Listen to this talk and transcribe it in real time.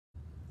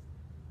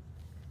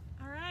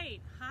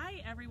right.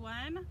 Hi,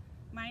 everyone.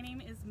 My name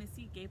is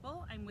Missy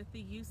Gable. I'm with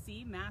the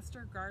UC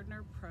Master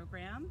Gardener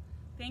Program.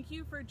 Thank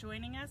you for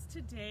joining us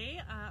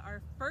today.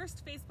 Our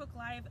first Facebook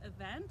Live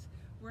event.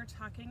 We're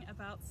talking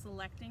about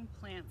selecting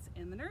plants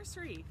in the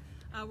nursery.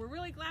 We're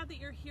really glad that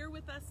you're here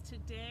with us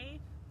today.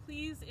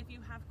 Please, if you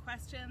have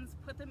questions,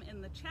 put them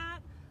in the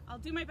chat. I'll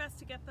do my best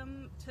to get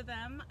them to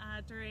them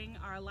during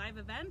our live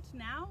event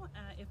now.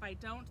 If I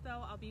don't,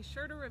 though, I'll be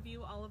sure to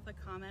review all of the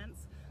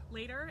comments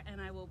later, and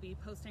I will be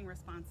posting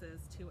responses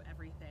to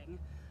everything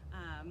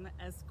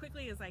as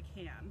quickly as I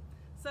can.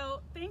 So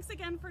thanks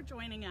again for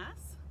joining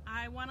us.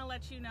 I want to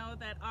let you know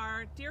that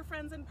our dear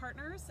friends and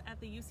partners at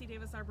the UC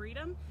Davis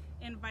Arboretum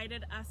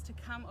invited us to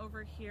come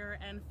over here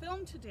and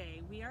film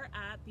today. We are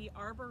at the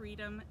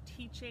Arboretum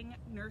Teaching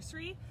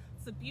Nursery.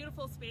 It's a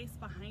beautiful space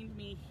behind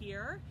me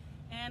here.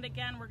 And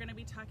again, we're going to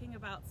be talking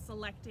about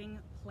selecting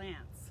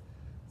plants.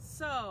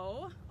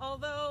 So,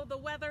 although the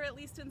weather, at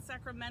least in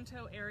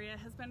Sacramento area,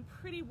 has been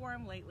pretty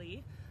warm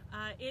lately,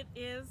 it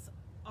is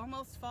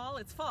almost fall.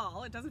 It's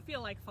fall. It doesn't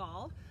feel like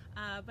fall,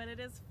 but it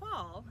is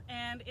fall,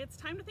 and it's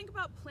time to think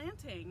about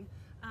planting.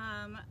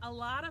 A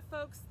lot of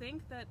folks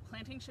think that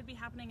planting should be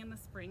happening in the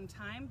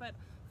springtime, but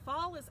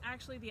fall is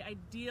actually the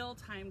ideal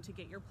time to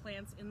get your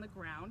plants in the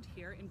ground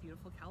here in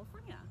beautiful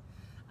California.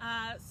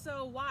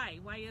 So why?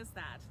 Why is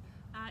that?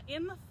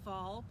 In the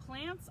fall,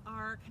 plants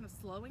are kind of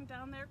slowing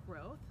down their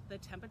growth, the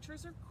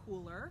temperatures are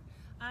cooler,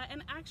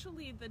 and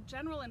actually the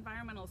general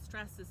environmental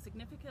stress is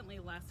significantly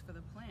less for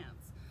the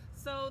plants.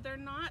 So they're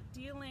not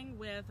dealing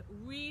with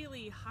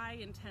really high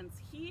intense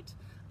heat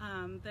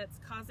that's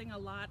causing a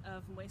lot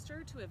of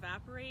moisture to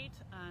evaporate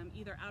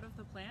either out of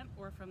the plant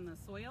or from the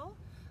soil.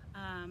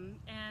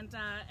 And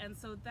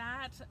so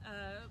that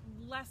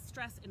less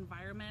stress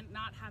environment,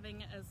 not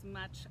having as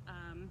much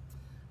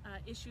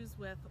issues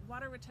with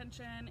water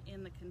retention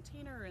in the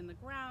container or in the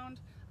ground,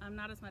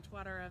 not as much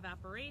water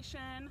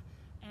evaporation,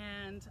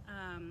 and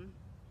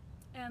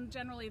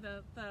generally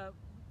the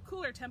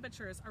cooler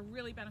temperatures are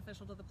really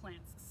beneficial to the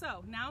plants.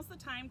 So now's the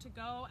time to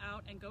go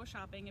out and go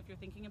shopping if you're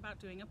thinking about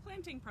doing a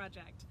planting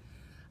project.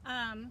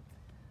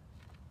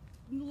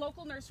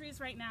 Local nurseries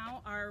right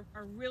now are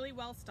really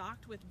well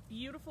stocked with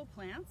beautiful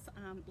plants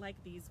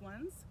like these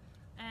ones.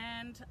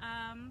 And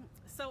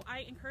so I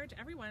encourage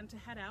everyone to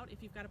head out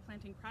if you've got a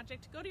planting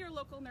project, go to your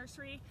local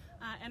nursery,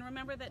 and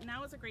remember that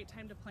now is a great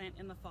time to plant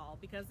in the fall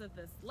because of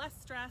this less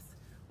stress.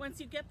 Once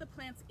you get the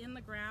plants in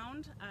the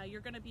ground,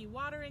 you're going to be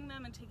watering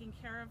them and taking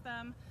care of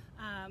them,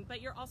 but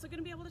you're also going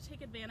to be able to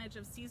take advantage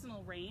of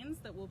seasonal rains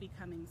that will be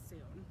coming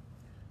soon.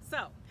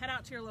 So head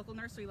out to your local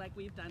nursery like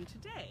we've done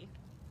today.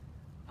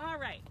 All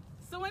right.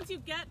 So once you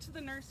get to the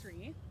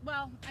nursery,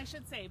 well, I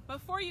should say,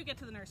 before you get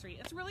to the nursery,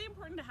 it's really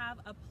important to have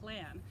a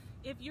plan.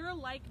 If you're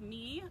like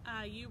me,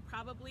 you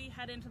probably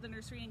head into the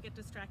nursery and get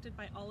distracted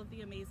by all of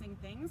the amazing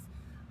things.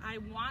 I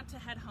want to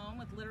head home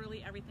with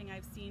literally everything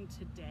I've seen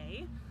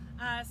today.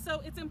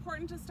 So it's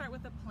important to start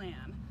with a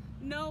plan.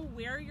 Know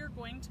where you're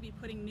going to be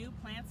putting new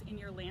plants in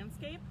your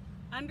landscape.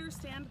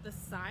 Understand the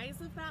size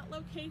of that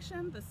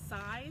location, the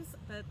size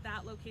that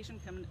that location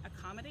can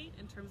accommodate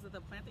in terms of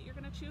the plant that you're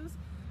going to choose,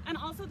 and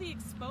also the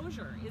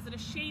exposure. Is it a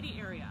shady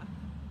area,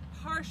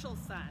 partial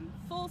sun,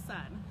 full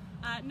sun?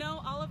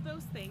 Know all of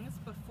those things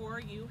before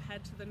you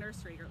head to the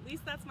nursery, or at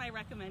least that's my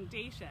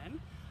recommendation,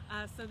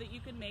 so that you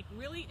can make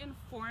really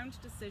informed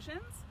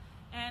decisions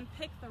and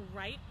pick the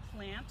right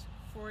plant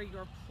for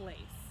your place.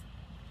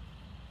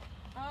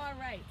 All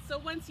right, so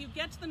once you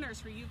get to the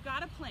nursery, you've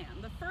got a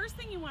plan. The first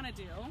thing you want to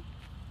do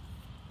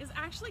is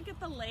actually get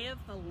the lay of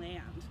the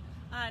land.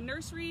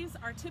 Nurseries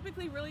are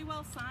typically really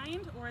well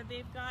signed, or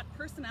they've got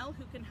personnel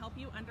who can help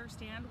you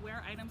understand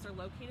where items are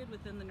located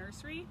within the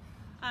nursery.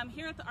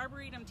 Here at the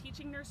Arboretum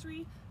Teaching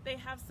Nursery, they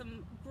have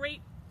some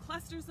great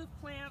clusters of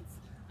plants.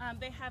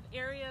 They have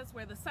areas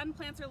where the sun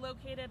plants are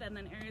located and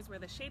then areas where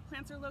the shade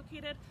plants are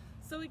located.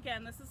 So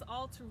again, this is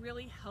all to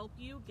really help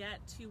you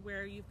get to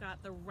where you've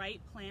got the right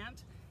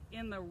plant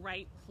in the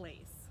right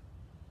place.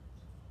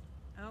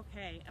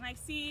 Okay, and I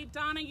see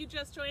Donna, you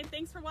just joined.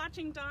 Thanks for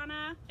watching,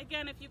 Donna.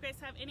 Again, if you guys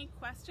have any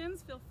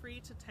questions, feel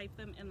free to type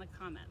them in the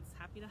comments.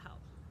 Happy to help.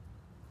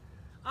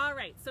 All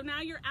right, so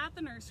now you're at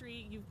the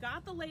nursery, you've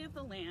got the lay of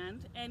the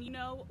land, and you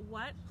know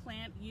what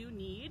plant you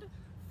need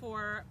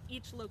for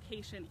each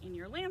location in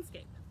your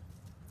landscape.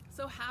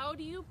 So how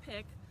do you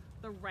pick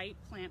the right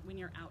plant when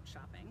you're out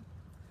shopping?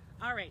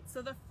 All right,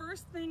 so the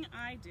first thing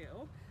I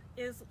do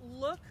is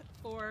look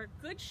for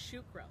good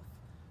shoot growth.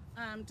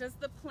 Does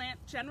the plant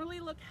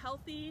generally look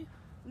healthy?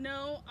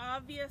 No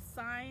obvious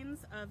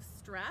signs of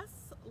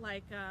stress,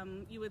 like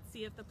you would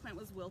see if the plant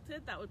was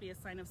wilted, that would be a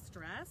sign of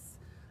stress.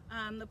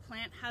 The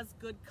plant has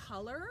good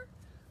color.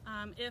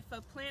 If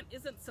a plant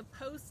isn't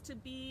supposed to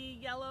be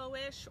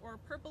yellowish or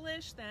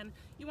purplish, then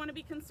you want to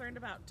be concerned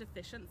about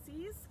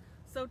deficiencies.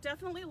 So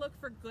definitely look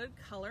for good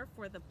color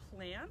for the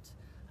plant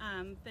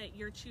that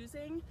you're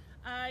choosing.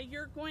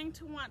 You're going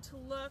to want to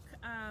look,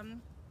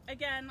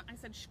 again, I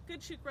said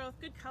good shoot growth,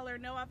 good color,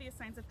 no obvious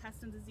signs of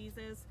pests and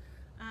diseases.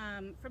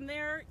 From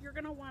there, you're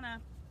going to want to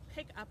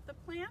pick up the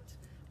plant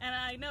And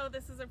I know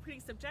this is a pretty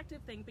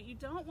subjective thing, but you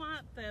don't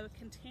want the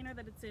container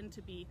that it's in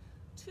to be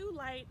too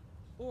light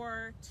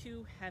or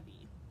too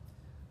heavy.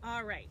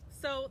 All right,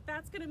 so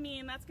that's gonna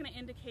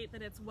indicate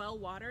that it's well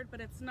watered, but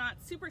it's not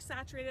super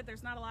saturated,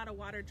 there's not a lot of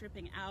water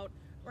dripping out,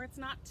 or it's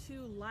not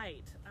too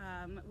light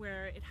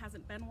where it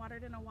hasn't been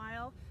watered in a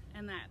while,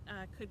 and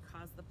that could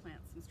cause the plant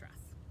some stress.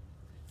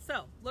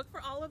 So look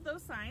for all of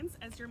those signs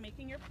as you're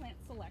making your plant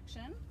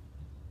selection.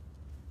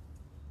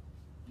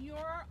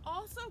 You're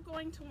also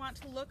going to want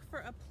to look for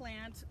a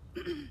plant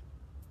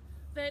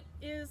that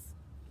is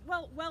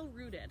well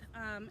rooted,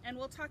 and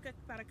we'll talk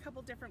about a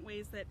couple different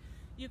ways that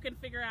you can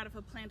figure out if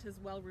a plant is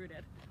well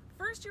rooted.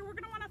 First, we're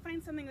going to want to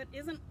find something that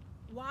isn't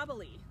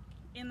wobbly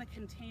in the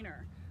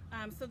container.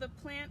 So the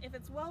plant, if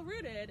it's well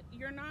rooted,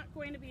 you're not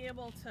going to be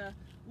able to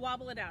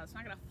wobble it out. It's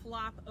not going to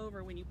flop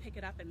over when you pick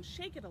it up and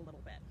shake it a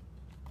little bit.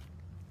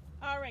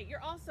 All right,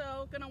 you're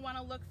also going to want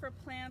to look for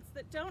plants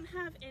that don't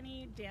have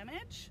any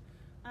damage.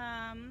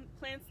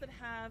 Plants that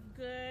have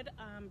good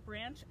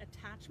branch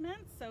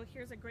attachments. So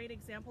here's a great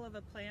example of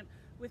a plant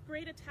with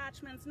great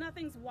attachments.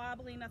 Nothing's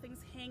wobbly,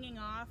 nothing's hanging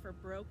off or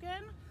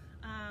broken.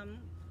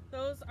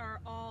 Those are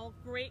all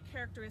great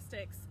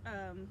characteristics.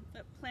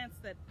 Plants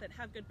that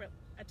have good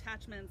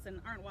attachments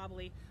and aren't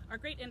wobbly are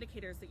great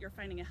indicators that you're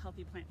finding a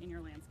healthy plant in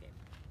your landscape.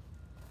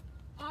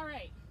 All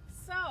right,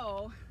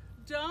 so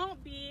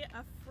don't be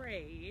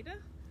afraid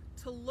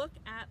to look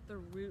at the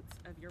roots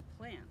of your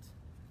plant.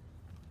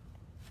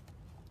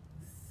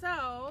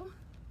 So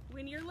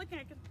when you're looking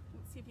at,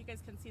 let's see if you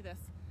guys can see this.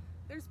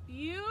 There's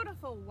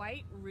beautiful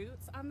white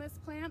roots on this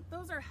plant.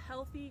 Those are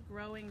healthy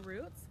growing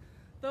roots.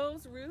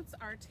 Those roots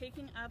are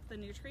taking up the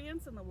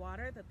nutrients and the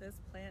water that this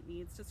plant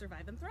needs to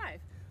survive and thrive.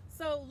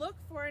 So look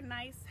for a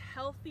nice,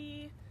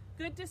 healthy,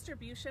 good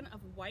distribution of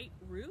white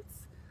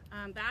roots.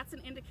 That's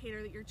an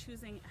indicator that you're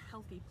choosing a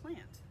healthy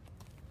plant.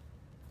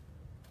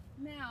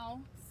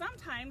 Now,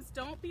 sometimes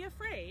don't be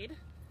afraid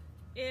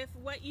if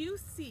what you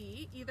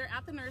see either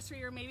at the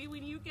nursery or maybe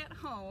when you get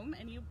home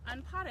and you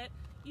unpot it,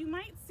 you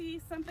might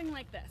see something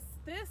like this.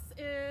 This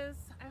is,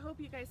 I hope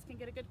you guys can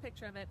get a good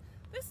picture of it.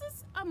 This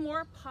is a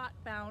more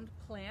pot-bound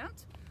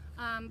plant.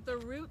 The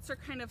roots are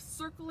kind of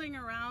circling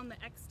around the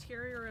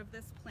exterior of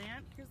this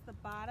plant. Here's the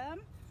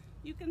bottom.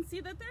 You can see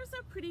that there's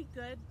a pretty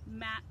good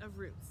mat of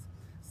roots.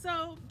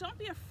 So don't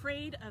be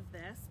afraid of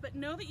this, but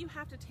know that you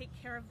have to take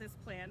care of this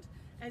plant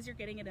as you're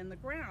getting it in the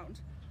ground.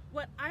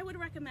 What I would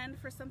recommend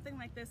for something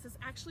like this is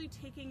actually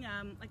taking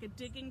like a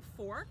digging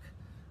fork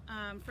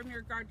from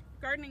your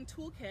gardening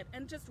toolkit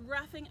and just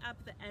roughing up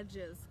the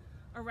edges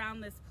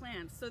around this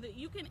plant so that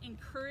you can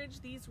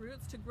encourage these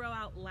roots to grow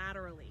out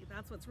laterally.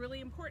 That's what's really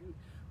important.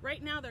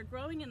 Right now they're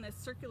growing in this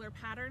circular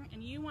pattern,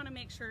 and you want to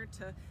make sure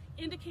to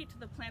indicate to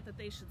the plant that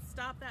they should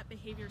stop that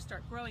behavior,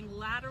 start growing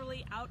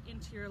laterally out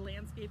into your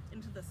landscape,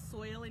 into the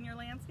soil in your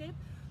landscape,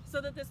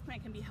 so that this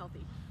plant can be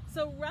healthy.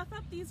 So rough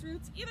up these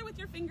roots either with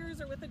your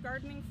fingers or with a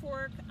gardening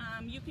fork.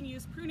 You can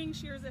use pruning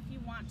shears if you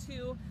want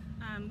to.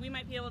 We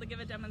might be able to give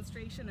a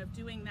demonstration of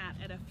doing that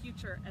at a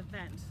future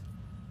event,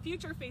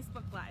 future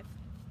Facebook Live.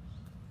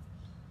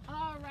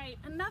 All right,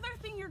 another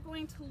thing you're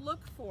going to look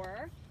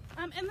for,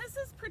 and this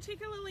is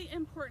particularly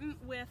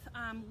important with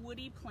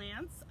woody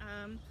plants,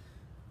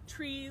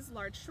 trees,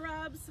 large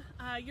shrubs,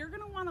 you're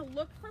going to want to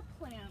look for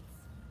plants,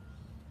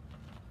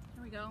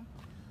 there we go,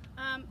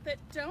 that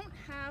don't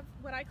have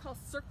what I call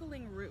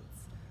circling roots.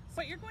 So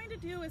what you're going to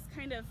do is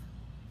kind of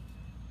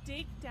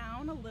dig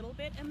down a little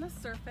bit in the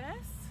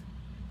surface.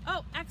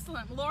 Oh,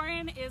 excellent.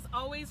 Lauren is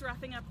always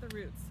roughing up the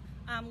roots.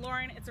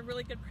 Lauren, it's a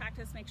really good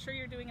practice. Make sure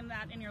you're doing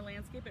that in your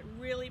landscape. It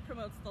really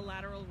promotes the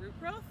lateral root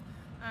growth,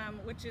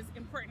 which is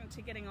important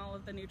to getting all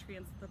of the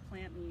nutrients the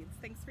plant needs.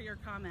 Thanks for your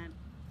comment.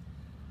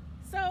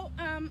 So,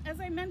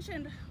 as I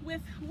mentioned,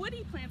 with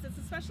woody plants, it's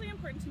especially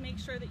important to make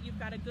sure that you've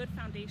got a good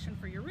foundation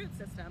for your root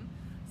system.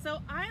 So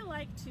I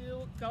like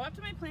to go up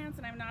to my plants,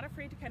 and I'm not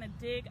afraid to kind of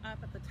dig up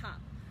at the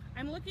top.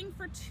 I'm looking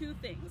for two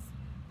things.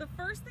 The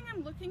first thing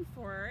I'm looking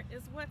for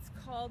is what's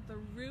called the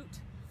root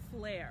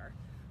flare.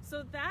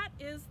 So that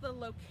is the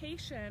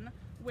location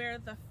where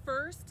the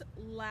first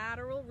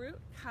lateral root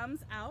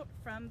comes out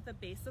from the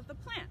base of the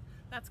plant.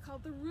 That's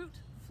called the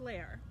root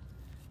flare.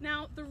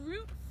 Now, the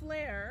root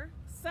flare,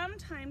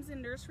 sometimes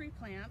in nursery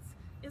plants,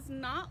 is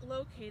not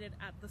located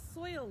at the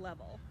soil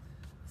level.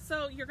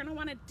 So you're going to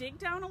want to dig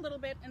down a little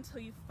bit until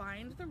you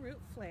find the root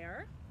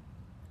flare.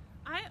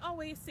 I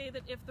always say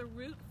that if the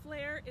root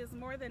flare is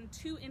more than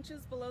 2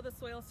 inches below the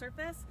soil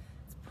surface,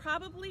 it's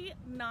probably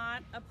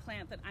not a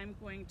plant that I'm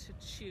going to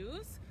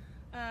choose,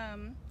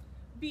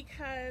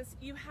 because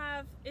you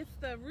have, if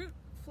the root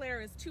flare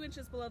is 2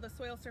 inches below the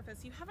soil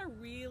surface, you have a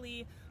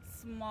really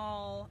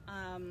small,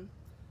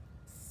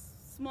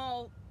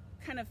 small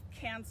kind of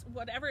cans.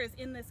 Whatever is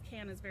in this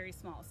can is very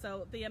small,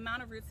 so the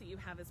amount of roots that you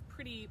have is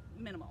pretty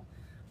minimal.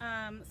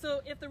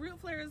 So if the root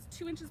flare is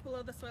 2 inches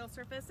below the soil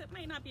surface, it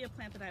might not be a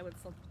plant that I would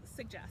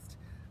suggest.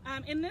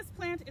 In this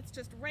plant, it's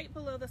just right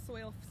below the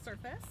soil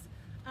surface.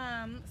 So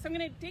I'm going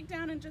to dig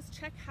down and just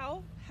check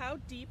how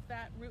deep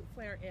that root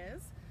flare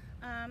is.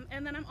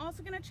 And then I'm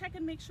also going to check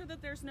and make sure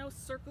that there's no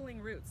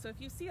circling roots. So if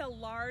you see a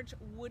large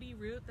woody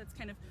root that's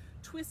kind of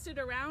twisted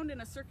around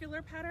in a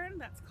circular pattern,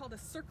 that's called a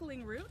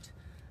circling root.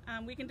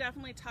 We can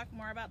definitely talk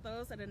more about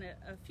those at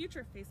a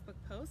future Facebook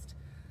post.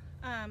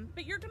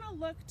 But you're going to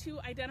look to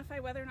identify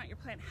whether or not your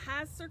plant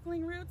has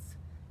circling roots.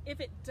 If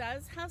it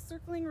does have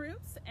circling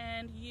roots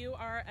and you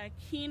are a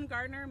keen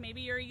gardener,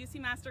 maybe you're a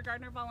UC Master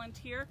Gardener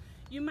volunteer,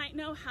 you might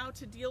know how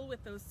to deal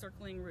with those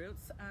circling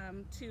roots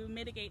to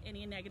mitigate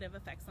any negative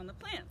effects on the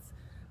plants.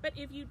 But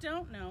if you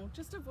don't know,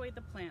 just avoid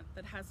the plant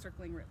that has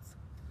circling roots.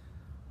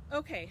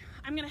 Okay,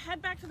 I'm going to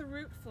head back to the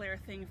root flare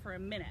thing for a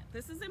minute.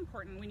 This is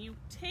important. When you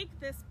take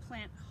this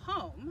plant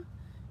home,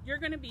 you're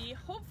going to be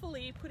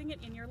hopefully putting it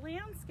in your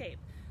landscape.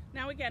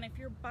 Now again, if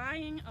you're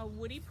buying a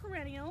woody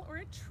perennial or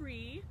a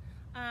tree,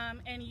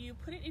 and you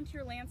put it into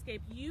your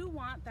landscape, you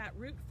want that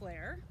root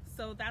flare.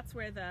 So that's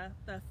where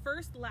the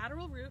first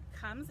lateral root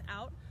comes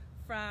out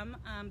from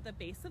the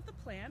base of the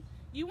plant.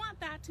 You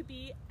want that to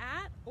be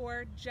at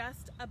or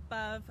just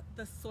above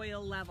the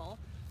soil level.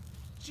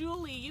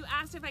 Julie, you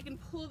asked if I can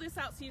pull this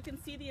out so you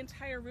can see the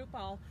entire root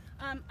ball.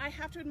 I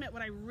have to admit,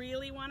 what I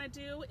really want to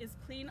do is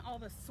clean all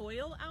the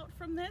soil out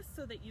from this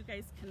so that you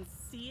guys can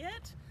see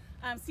it,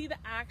 see the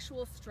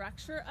actual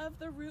structure of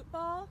the root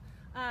ball.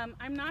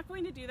 I'm not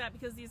going to do that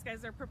because these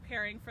guys are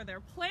preparing for their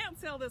plant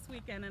sale this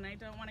weekend and I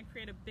don't want to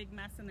create a big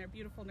mess in their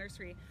beautiful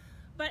nursery.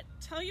 But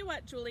tell you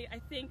what, Julie, I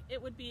think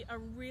it would be a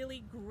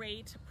really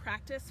great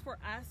practice for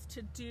us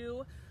to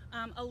do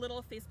a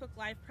little Facebook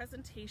Live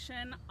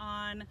presentation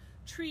on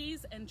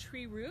trees and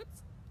tree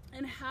roots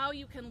and how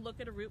you can look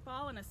at a root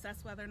ball and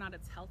assess whether or not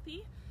it's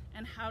healthy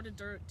and how to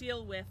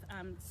deal with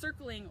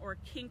circling or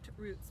kinked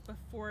roots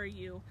before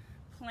you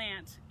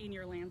plant in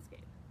your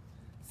landscape.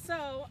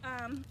 So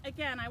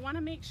again, I want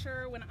to make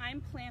sure when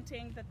I'm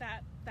planting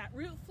that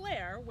root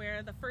flare,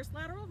 where the first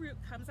lateral root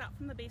comes out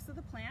from the base of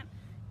the plant,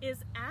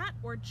 is at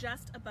or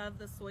just above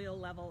the soil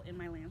level in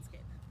my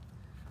landscape.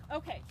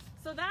 Okay,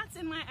 so that's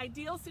in my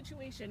ideal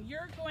situation.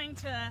 You're going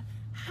to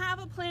have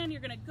a plan,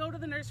 you're going to go to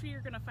the nursery, you're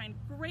going to find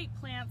great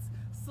plants,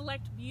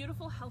 select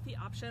beautiful, healthy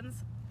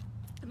options,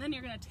 and then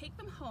you're going to take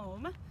them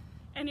home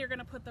and you're going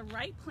to put the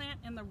right plant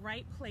in the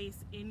right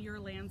place in your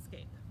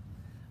landscape.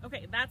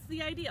 Okay, that's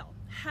the ideal.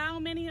 How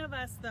many of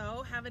us,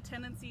 though, have a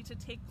tendency to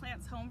take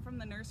plants home from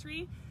the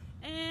nursery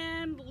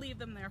and leave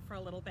them there for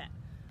a little bit?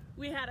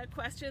 We had a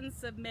question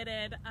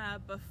submitted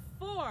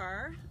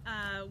before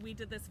we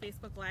did this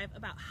Facebook Live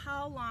about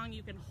how long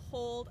you can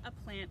hold a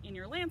plant in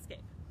your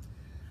landscape,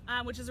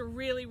 which is a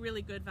really,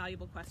 really good,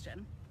 valuable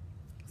question.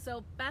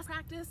 So best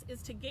practice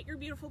is to get your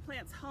beautiful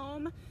plants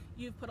home.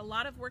 You've put a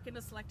lot of work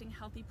into selecting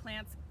healthy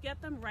plants.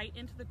 Get them right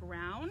into the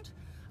ground.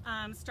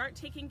 Start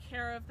taking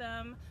care of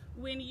them.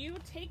 When you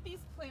take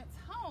these plants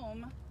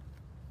home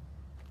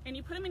and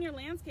you put them in your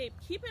landscape,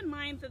 keep in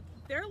mind that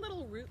their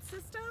little root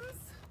systems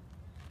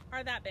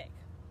are that big,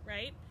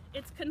 right?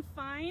 It's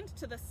confined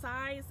to the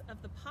size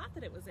of the pot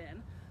that it was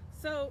in.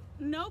 So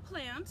no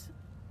plant,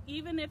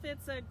 even if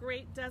it's a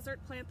great desert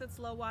plant that's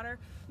low water,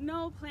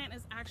 no plant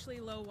is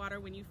actually low water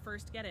when you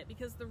first get it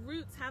because the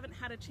roots haven't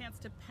had a chance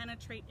to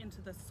penetrate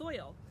into the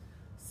soil.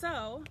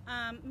 So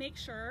make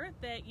sure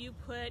that you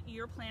put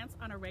your plants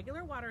on a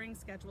regular watering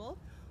schedule,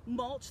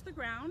 mulch the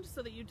ground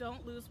so that you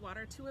don't lose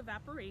water to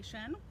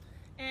evaporation,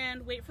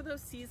 and wait for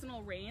those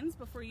seasonal rains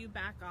before you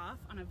back off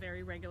on a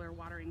very regular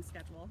watering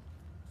schedule.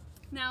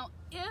 Now,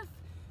 if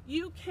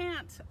you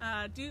can't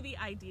do the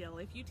ideal,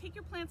 if you take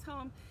your plants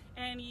home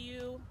and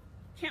you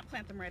can't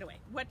plant them right away,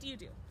 what do you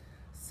do?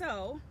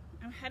 So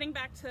I'm heading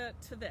back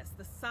to this.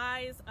 The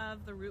size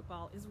of the root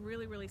ball is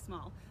really, really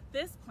small.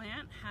 This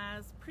plant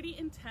has pretty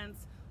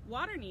intense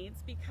water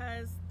needs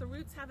because the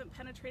roots haven't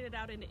penetrated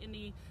out into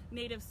any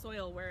native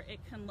soil where it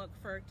can look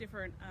for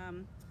different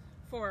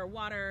for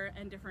water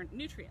and different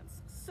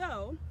nutrients.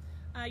 So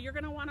you're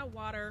going to want to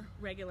water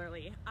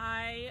regularly.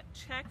 I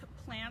check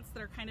plants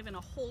that are kind of in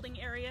a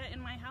holding area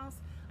in my house.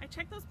 I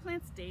check those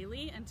plants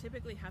daily and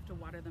typically have to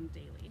water them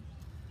daily.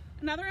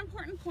 Another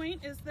important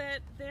point is that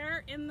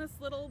they're in this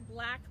little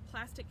black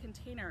plastic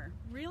container,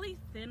 really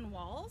thin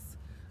walls.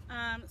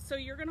 So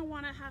you're going to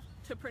want to have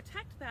to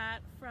protect that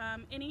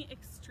from any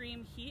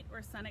extreme heat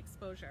or sun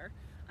exposure.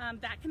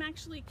 That can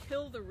actually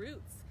kill the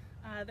roots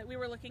that we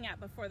were looking at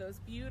before, those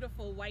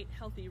beautiful white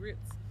healthy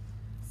roots.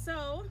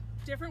 So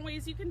different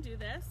ways you can do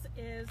this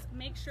is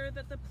make sure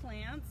that the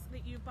plants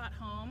that you've bought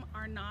home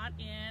are not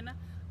in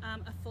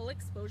a full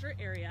exposure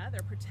area.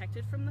 They're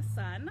protected from the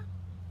sun.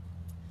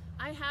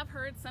 I have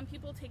heard some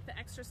people take the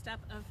extra step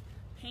of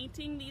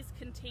painting these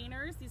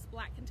containers, these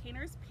black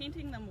containers,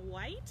 painting them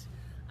white.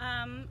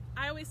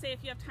 I always say if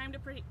you have time to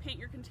paint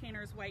your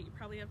containers white, you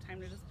probably have time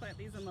to just plant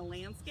these in the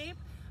landscape.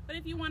 But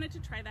if you wanted to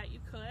try that, you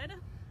could.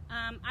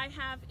 I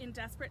have, in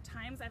desperate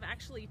times, I've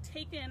actually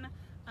taken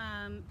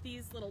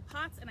these little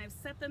pots and I've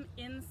set them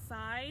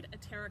inside a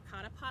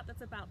terracotta pot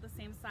that's about the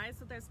same size.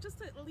 So there's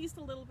just at least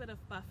a little bit of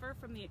buffer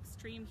from the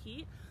extreme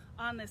heat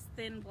on this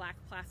thin black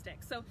plastic.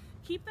 So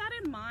keep that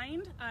in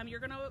mind. You're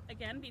going to,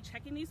 again, be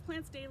checking these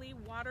plants daily,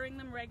 watering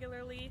them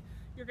regularly.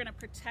 You're going to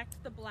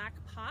protect the black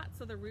pot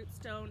so the roots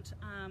don't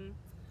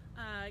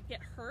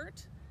get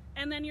hurt.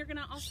 And then you're going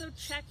to also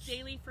check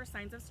daily for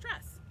signs of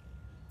stress.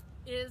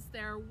 Is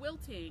there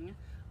wilting?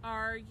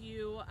 Are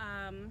you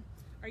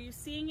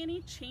seeing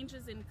any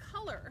changes in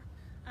color?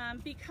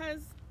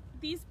 Because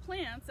these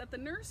plants at the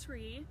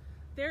nursery,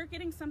 they're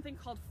getting something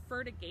called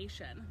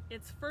fertigation.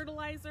 It's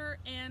fertilizer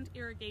and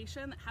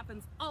irrigation that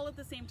happens all at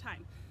the same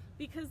time.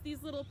 Because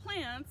these little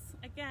plants,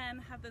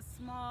 again, have this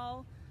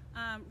small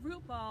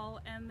root ball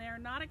and they're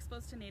not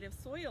exposed to native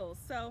soils.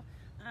 So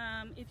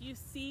if you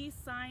see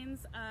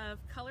signs of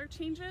color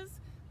changes,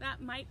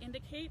 that might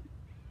indicate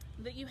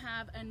that you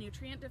have a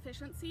nutrient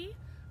deficiency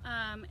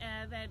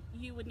and that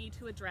you would need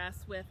to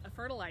address with a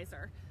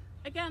fertilizer.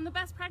 Again, the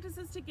best practice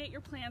is to get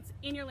your plants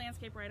in your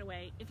landscape right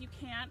away. If you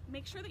can't,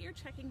 make sure that you're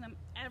checking them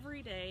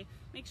every day.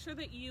 Make sure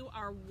that you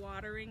are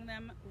watering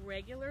them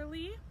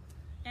regularly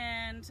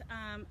and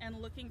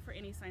looking for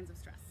any signs of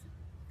stress.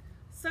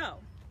 So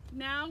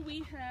now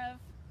we have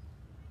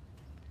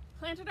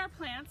planted our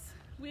plants.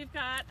 We've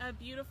got a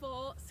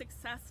beautiful,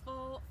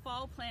 successful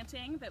fall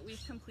planting that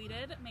we've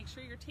completed. Make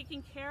sure you're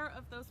taking care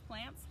of those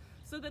plants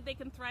so that they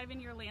can thrive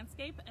in your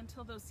landscape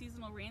until those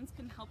seasonal rains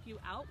can help you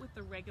out with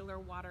the regular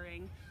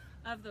watering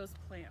of those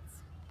plants.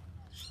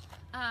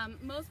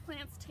 Most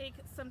plants take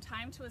some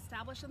time to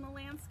establish in the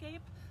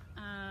landscape,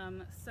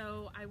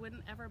 so I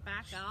wouldn't ever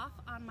back off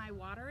on my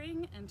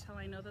watering until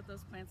I know that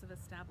those plants have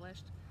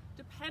established.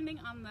 Depending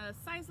on the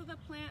size of the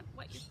plant,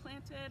 what you've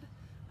planted,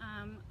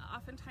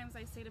 oftentimes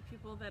I say to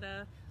people that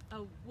a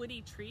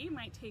woody tree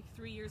might take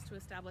 3 years to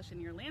establish in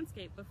your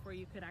landscape before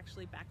you could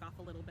actually back off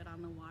a little bit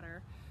on the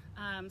water.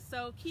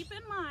 So keep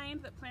in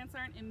mind that plants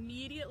aren't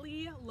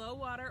immediately low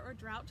water or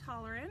drought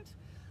tolerant.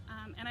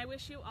 And I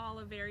wish you all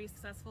a very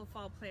successful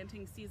fall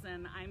planting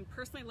season. I'm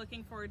personally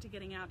looking forward to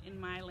getting out in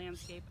my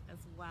landscape as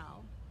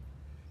well.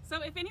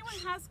 So if anyone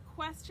has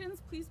questions,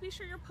 please be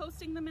sure you're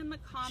posting them in the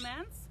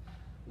comments.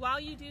 While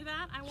you do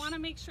that, I want to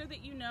make sure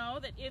that you know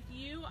that if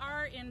you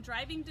are in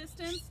driving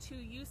distance to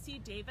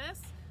UC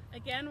Davis,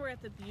 again, we're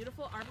at the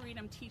beautiful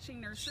Arboretum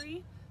Teaching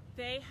Nursery.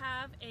 They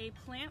have a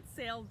plant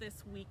sale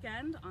this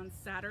weekend on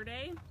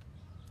Saturday.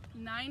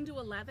 9 to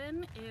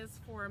 11 is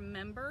for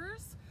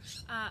members.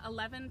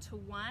 11 to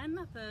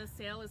 1, the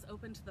sale is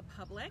open to the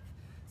public.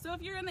 So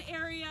if you're in the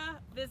area,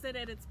 visit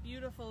it. It's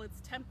beautiful,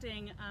 it's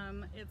tempting.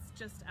 It's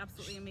just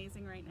absolutely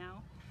amazing right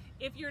now.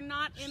 If you're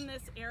not in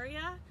this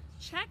area,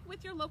 check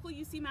with your local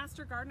UC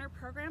Master Gardener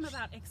program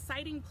about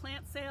exciting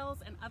plant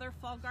sales and other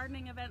fall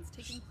gardening events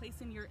taking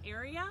place in your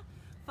area.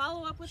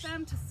 Follow up with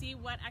them to see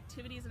what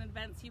activities and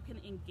events you can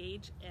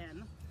engage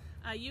in.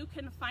 You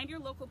can find your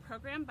local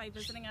program by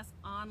visiting us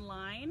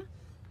online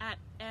at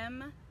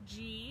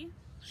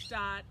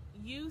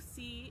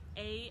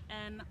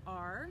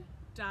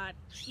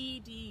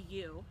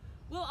mg.ucanr.edu.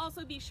 We'll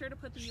also be sure to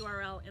put the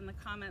URL in the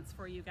comments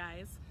for you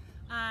guys.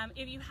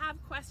 If you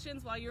have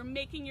questions while you're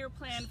making your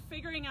plan,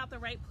 figuring out the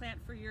right plant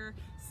for your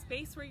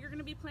space where you're going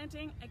to be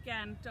planting,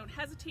 again, don't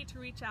hesitate to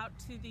reach out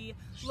to the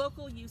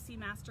local UC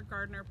Master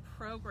Gardener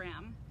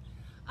program.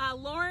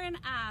 Lauren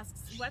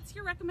asks, what's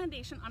your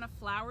recommendation on a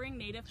flowering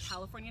native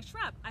California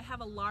shrub? I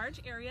have a large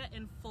area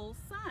in full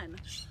sun.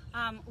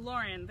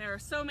 Lauren, there are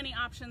so many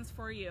options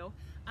for you.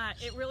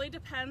 It really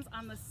depends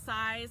on the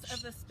size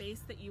of the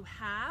space that you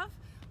have.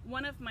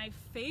 One of my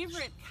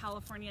favorite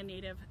California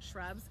native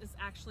shrubs is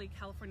actually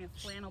California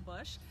flannel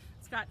bush.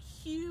 It's got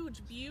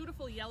huge,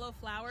 beautiful yellow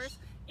flowers.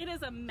 It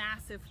is a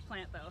massive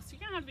plant though, so you're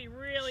gonna have to be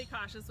really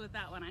cautious with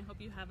that one. I hope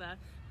you have a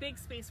big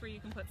space where you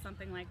can put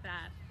something like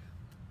that.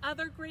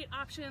 Other great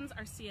options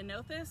are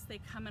ceanothus. They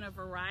come in a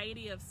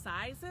variety of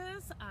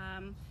sizes.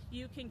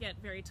 You can get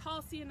very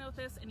tall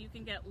ceanothus and you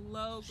can get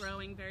low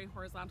growing, very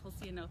horizontal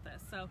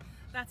ceanothus. So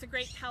that's a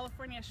great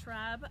California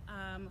shrub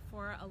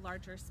for a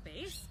larger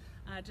space.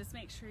 Just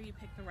make sure you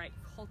pick the right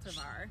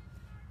cultivar.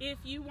 If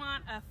you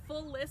want a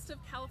full list of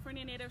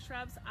California native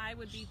shrubs, I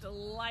would be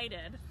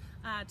delighted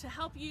to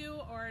help you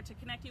or to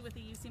connect you with a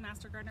UC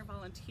Master Gardener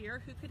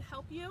volunteer who could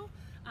help you.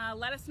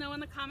 Let us know in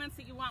the comments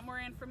that you want more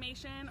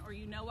information or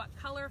you know what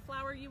color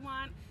flower you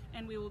want,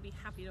 and we will be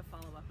happy to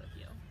follow up with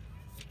you.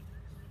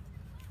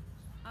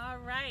 All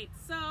right,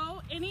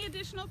 so any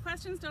additional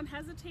questions, don't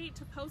hesitate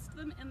to post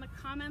them in the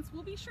comments.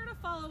 We'll be sure to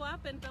follow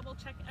up and double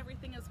check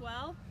everything as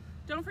well.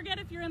 Don't forget,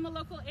 if you're in the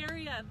local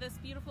area, this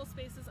beautiful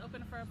space is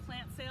open for a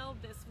plant sale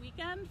this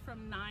weekend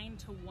from 9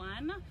 to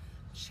 1.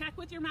 Check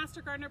with your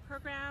Master Gardener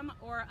program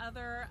or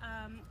other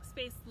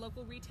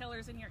local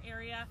retailers in your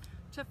area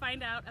to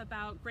find out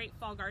about great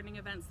fall gardening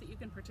events that you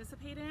can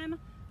participate in.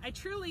 I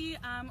truly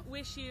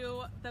wish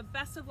you the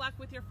best of luck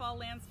with your fall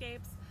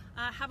landscapes.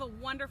 Have a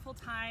wonderful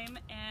time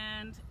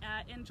and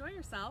enjoy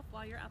yourself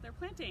while you're out there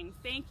planting.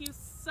 Thank you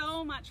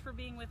so much for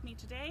being with me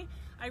today.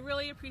 I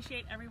really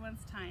appreciate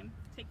everyone's time.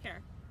 Take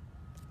care.